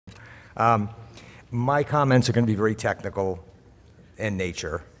My comments are going to be very technical in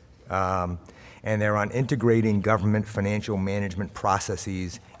nature, and they're on integrating government financial management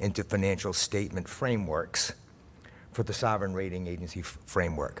processes into financial statement frameworks for the sovereign rating agency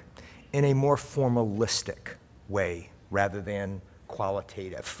framework in a more formalistic way rather than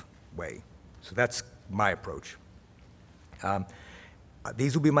qualitative way. So that's my approach.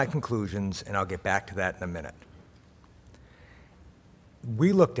 These will be my conclusions, and I'll get back to that in a minute.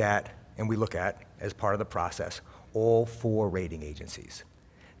 We looked at, and we look at, as part of the process, all 4 rating agencies.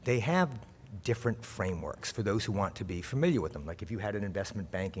 They have different frameworks for those who want to be familiar with them. Like if you had an investment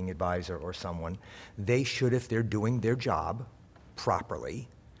banking advisor or someone, they should, if they're doing their job properly,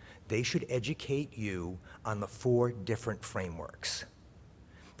 they should educate you on the 4 different frameworks.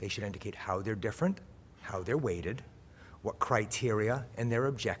 They should indicate how they're different, how they're weighted, what criteria and their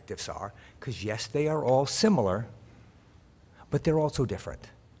objectives are, because yes, they are all similar, but they're also different,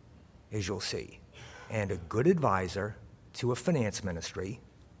 as you'll see. And a good advisor to a finance ministry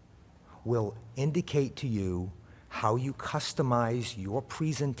will indicate to you how you customize your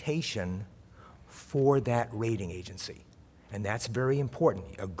presentation for that rating agency. And that's very important.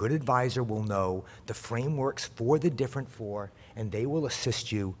 A good advisor will know the frameworks for the different 4, and they will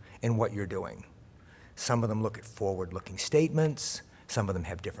assist you in what you're doing. Some of them look at forward-looking statements. Some of them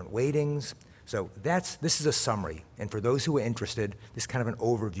have different weightings. So this is a summary. And for those who are interested, this is kind of an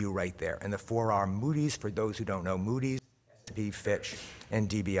overview right there. And the 4 are Moody's, for those who don't know, Moody's, S&P, Fitch, and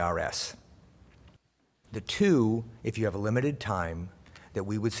DBRS. The 2, if you have a limited time, that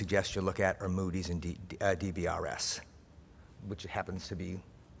we would suggest you look at are Moody's and DBRS, which happens to be,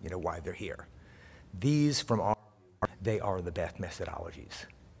 why they're here. These, they are the best methodologies.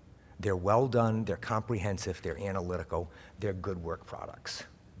 They're well done, they're comprehensive, they're analytical, they're good work products.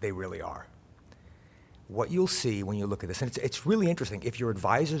 They really are. What you'll see when you look at this, and it's really interesting, if your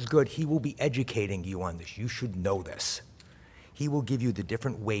advisor's good, he will be educating you on this. You should know this. He will give you the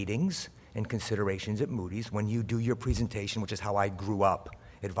different weightings and considerations at Moody's when you do your presentation, which is how I grew up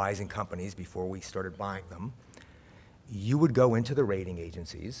advising companies before we started buying them. You would go into the rating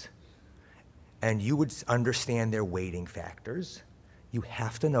agencies, and you would understand their weighting factors. You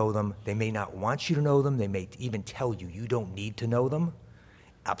have to know them. They may not want you to know them. They may even tell you you don't need to know them.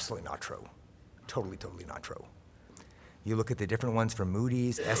 Absolutely not true. Totally, totally not true. You look at the different ones for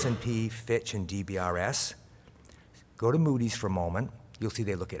Moody's, S&P, Fitch, and DBRS. Go to Moody's for a moment. You'll see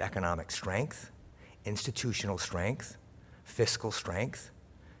they look at economic strength, institutional strength, fiscal strength,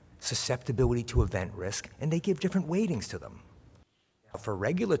 susceptibility to event risk, and they give different weightings to them. For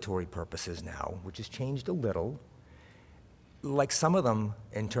regulatory purposes now, which has changed a little, like some of them,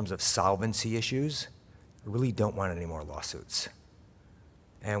 in terms of solvency issues, really don't want any more lawsuits.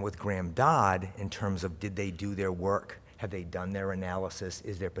 And with Graham-Dodd, in terms of did they do their work, have they done their analysis,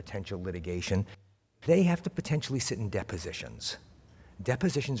 is there potential litigation, they have to potentially sit in depositions.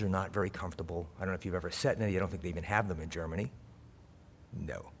 Depositions are not very comfortable. I don't know if you've ever sat in any. I don't think they even have them in Germany.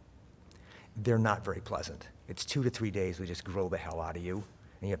 No. They're not very pleasant. It's 2 to 3 days we just grill the hell out of you,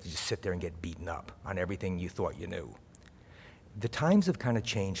 and you have to just sit there and get beaten up on everything you thought you knew. The times have kind of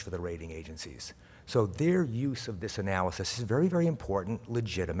changed for the rating agencies. So their use of this analysis is very, very important,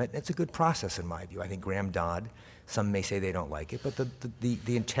 legitimate, and it's a good process in my view. I think Graham-Dodd, some may say they don't like it, but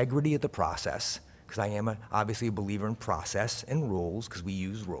the integrity of the process, because I am obviously a believer in process and rules, because we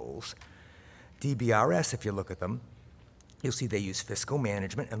use rules. DBRS, if you look at them, you'll see they use fiscal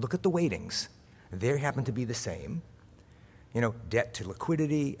management, and look at the weightings. They happen to be the same. Debt to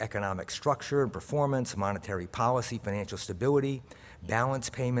liquidity, economic structure and performance, monetary policy, financial stability, balance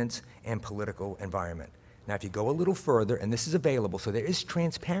payments, and political environment. Now, if you go a little further, and this is available, so there is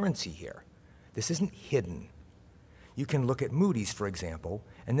transparency here. This isn't hidden. You can look at Moody's, for example,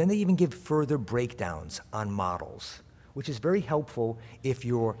 and then they even give further breakdowns on models, which is very helpful if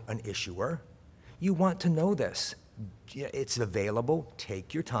you're an issuer. You want to know this. It's available.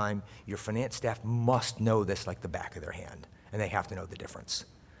 Take your time. Your finance staff must know this like the back of their hand. And they have to know the difference.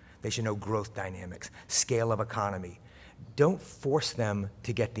 They should know growth dynamics, scale of economy. Don't force them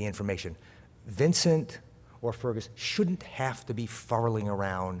to get the information. Vincent or Fergus shouldn't have to be furling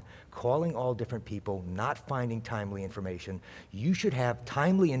around, calling all different people, not finding timely information. You should have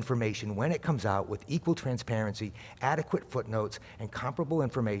timely information when it comes out with equal transparency, adequate footnotes, and comparable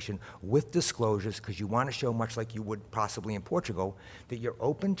information with disclosures, because you want to show, much like you would possibly in Portugal, that you're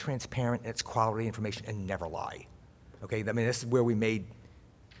open, transparent, and it's quality information, and never lie. Okay, I mean, this is where we may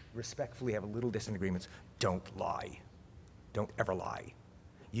respectfully have a little disagreements. Don't lie. Don't ever lie.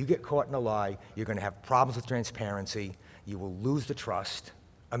 You get caught in a lie, you're going to have problems with transparency, you will lose the trust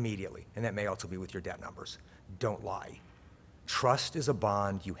immediately, and that may also be with your debt numbers. Don't lie. Trust is a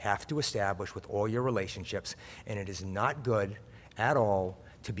bond you have to establish with all your relationships, and it is not good at all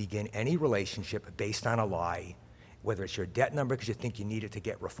to begin any relationship based on a lie, whether it's your debt number because you think you need it to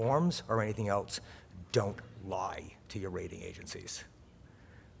get reforms or anything else. Don't lie to your rating agencies.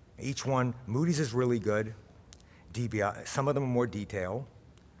 Each one, Moody's is really good. DBI, some of them are more detailed.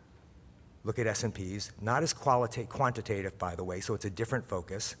 Look at S&Ps, not as quantitative, by the way, so it's a different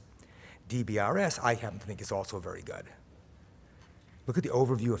focus. DBRS, I happen to think, is also very good. Look at the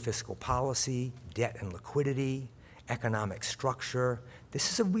overview of fiscal policy, debt and liquidity, economic structure.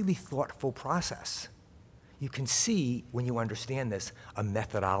 This is a really thoughtful process. You can see, when you understand this, a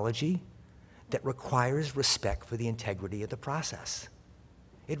methodology that requires respect for the integrity of the process.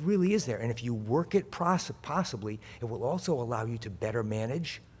 It really is there, and if you work it possibly, it will also allow you to better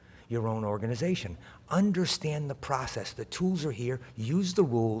manage your own organization. Understand the process. The tools are here. Use the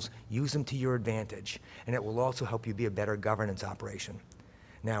rules. Use them to your advantage, and it will also help you be a better governance operation.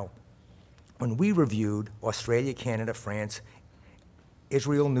 Now, when we reviewed Australia, Canada, France,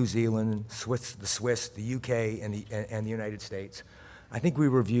 Israel, New Zealand, the Swiss, the UK, and the United States, I think we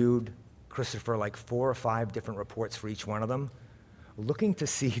reviewed, Christopher, like 4 or 5 different reports for each one of them, looking to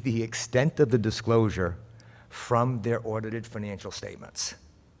see the extent of the disclosure from their audited financial statements.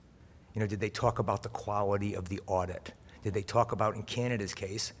 You know, did they talk about the quality of the audit? Did they talk about, in Canada's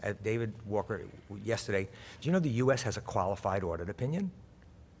case, David Walker yesterday, do you know the US has a qualified audit opinion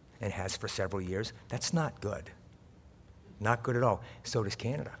and has for several years? That's not good. Not good at all. So does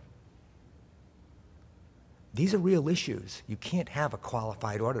Canada. These are real issues. You can't have a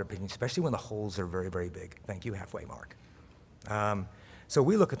qualified audit opinion, especially when the holes are very, very big. Thank you, halfway mark. So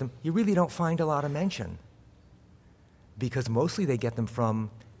we look at them. You really don't find a lot of mention because mostly they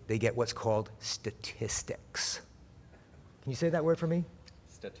get what's called statistics. Can you say that word for me?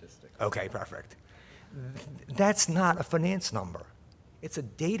 Statistics. Okay, perfect. That's not a finance number. It's a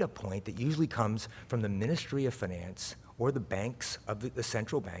data point that usually comes from the Ministry of Finance or the banks, of the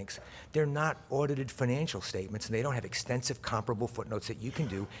central banks. They're not audited financial statements, and they don't have extensive comparable footnotes that you can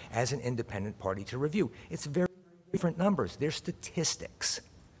do as an independent party to review. It's very different numbers. They're statistics.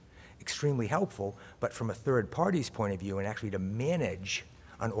 Extremely helpful, but from a third party's point of view and actually to manage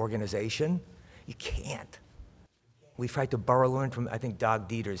an organization, you can't. We've tried to learn from, I think, Doug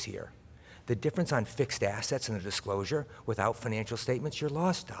Dieter's here. The difference on fixed assets and the disclosure without financial statements, you're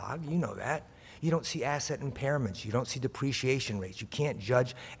lost, Doug. You know that. You don't see asset impairments. You don't see depreciation rates. You can't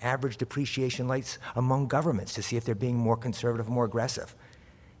judge average depreciation rates among governments to see if they're being more conservative or more aggressive.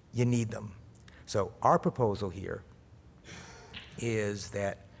 You need them. So our proposal here is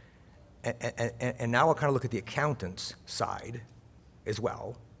that, and now I'll kind of look at the accountant's side as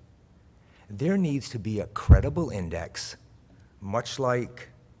well. There needs to be a credible index, much like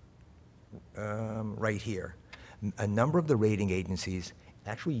right here. A number of the rating agencies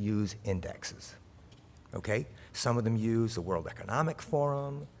actually use indexes, okay? Some of them use the World Economic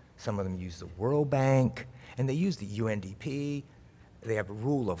Forum, some of them use the World Bank, and they use the UNDP. They have a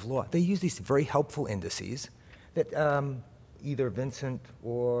rule of law. They use these very helpful indices that either Vincent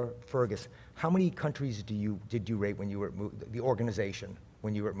or Fergus, how many countries did you rate when you were at the organization,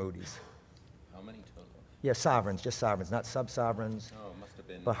 when you were at Moody's? How many total? Yeah, sovereigns, just sovereigns, not sub-sovereigns. Oh, it must have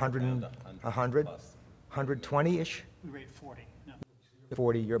been 100? plus. 120-ish? We rate 40. No.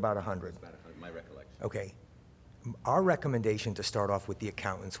 40, you're about 100. About 100, my recollection. Okay. Our recommendation to start off with the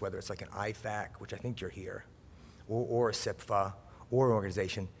accountants, whether it's like an IFAC, which I think you're here, or a SIPFA, or an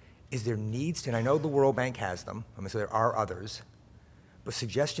organization, is there needs to, and I know the World Bank has them, I mean, so there are others, but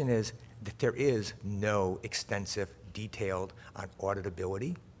suggestion is that there is no extensive, detailed on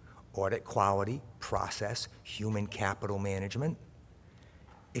auditability, audit quality, process, human capital management.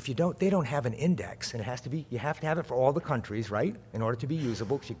 If you don't, they don't have an index, and it has to be, you have to have it for all the countries, right, in order to be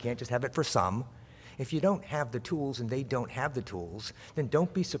usable, because you can't just have it for some. If you don't have the tools and they don't have the tools, then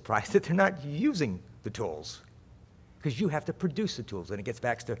don't be surprised that they're not using the tools, because you have to produce the tools. And it gets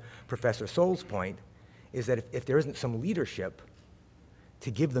back to Professor Sol's point, is that if there isn't some leadership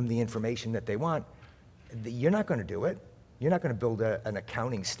to give them the information that they want, you're not going to do it. You're not going to build an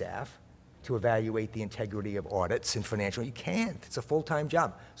accounting staff to evaluate the integrity of audits and financial. You can't. It's a full-time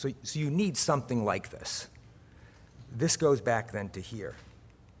job. So you need something like this. This goes back then to here,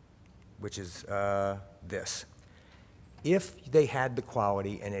 which is this. If they had the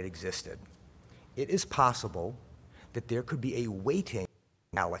quality and it existed, it is possible that there could be a weighting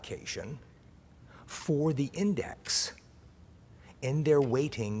allocation for the index in their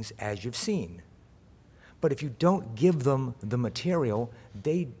weightings, as you've seen. But if you don't give them the material,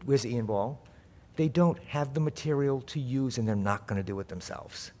 where's Ian Ball? They don't have the material to use, and they're not going to do it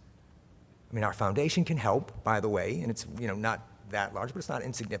themselves. I mean, our foundation can help, by the way, and it's, not that large, but it's not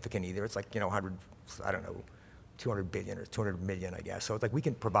insignificant either. It's like, 100, I don't know, 200 billion or 200 million, I guess. So it's like we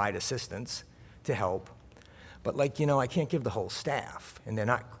can provide assistance to help. But like, I can't give the whole staff, and you're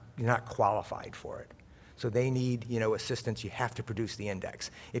not qualified for it. So they need, assistance. You have to produce the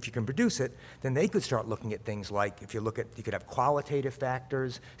index. If you can produce it, then they could start looking at things like, you could have qualitative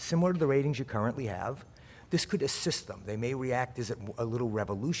factors similar to the ratings you currently have. This could assist them. They may react as a little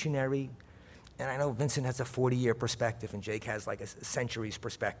revolutionary. And I know Vincent has a 40-year perspective, and Jake has like a century's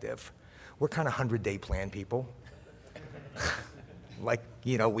perspective. We're kind of 100-day plan people. Like,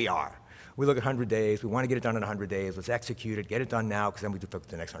 we are. We look at 100 days. We want to get it done in 100 days. Let's execute it, get it done now, because then we can focus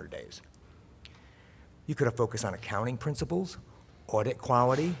the next 100 days. You could have focused on accounting principles, audit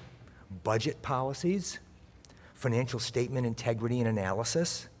quality, budget policies, financial statement integrity and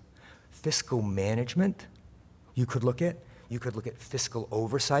analysis, fiscal management you could look at. You could look at fiscal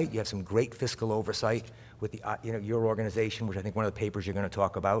oversight. You have some great fiscal oversight with your organization, which I think one of the papers you're going to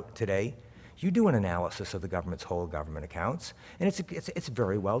talk about today. You do an analysis of the government's whole government accounts, and it's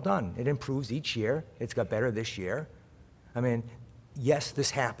very well done. It improves each year. It's got better this year. I mean, yes,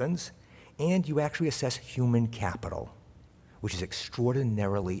 this happens, and you actually assess human capital, which is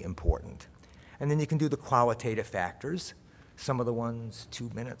extraordinarily important. And then you can do the qualitative factors. Some of the ones,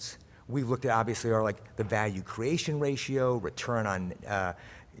 2 minutes. We've looked at, obviously, are like the value creation ratio, return on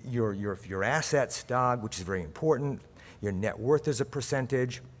your assets, DOG, which is very important. Your net worth as a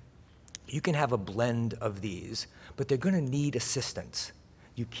percentage. You can have a blend of these, but they're going to need assistance.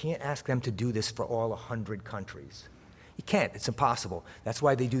 You can't ask them to do this for all 100 countries. You can't. It's impossible. That's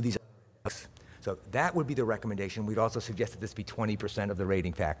why they do these. So that would be the recommendation. We'd also suggest that this be 20% of the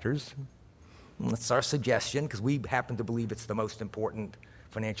rating factors. That's our suggestion, because we happen to believe it's the most important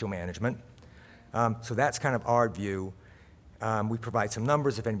financial management. So that's kind of our view. We provide some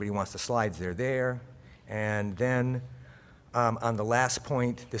numbers. If anybody wants the slides, they're there. And then on the last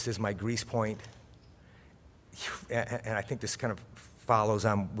point, this is my Greece point, and I think this kind of follows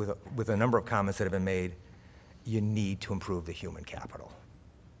on with a number of comments that have been made. You need to improve the human capital.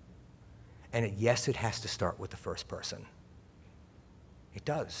 And yes, it has to start with the first person. It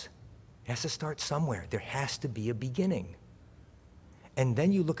does. It has to start somewhere. There has to be a beginning. And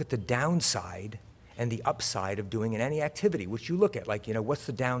then you look at the downside and the upside of doing in any activity, which you look at, like, what's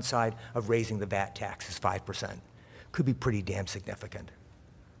the downside of raising the VAT taxes 5%? Could be pretty damn significant,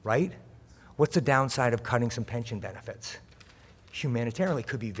 right? What's the downside of cutting some pension benefits? Humanitarily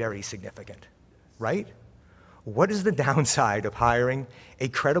could be very significant, right? What is the downside of hiring a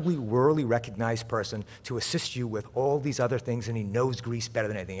credibly worldly recognized person to assist you with all these other things, and he knows Greece better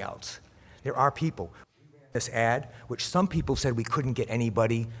than anything else? There are people. This ad, which some people said we couldn't get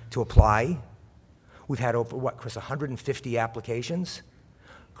anybody to apply. We've had over, what, Chris, 150 applications?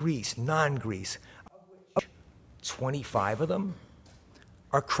 Greece, non-Greece, 25 of them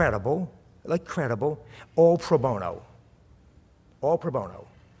are credible, all pro bono. All pro bono.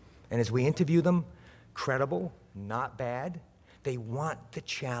 And as we interview them, credible, not bad. They want the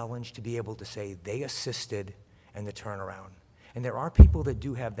challenge to be able to say they assisted and the turnaround. And there are people that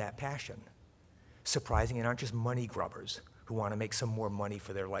do have that passion. Surprising, and aren't just money grubbers who want to make some more money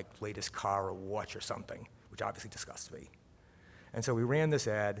for their latest car or watch or something, which obviously disgusts me. And so we ran this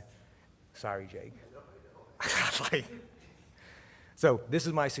ad. Sorry, Jake. So this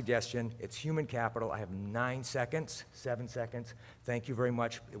is my suggestion. It's human capital. I have 9 seconds, 7 seconds. Thank you very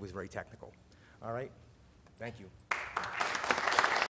much. It was very technical. All right? Thank you.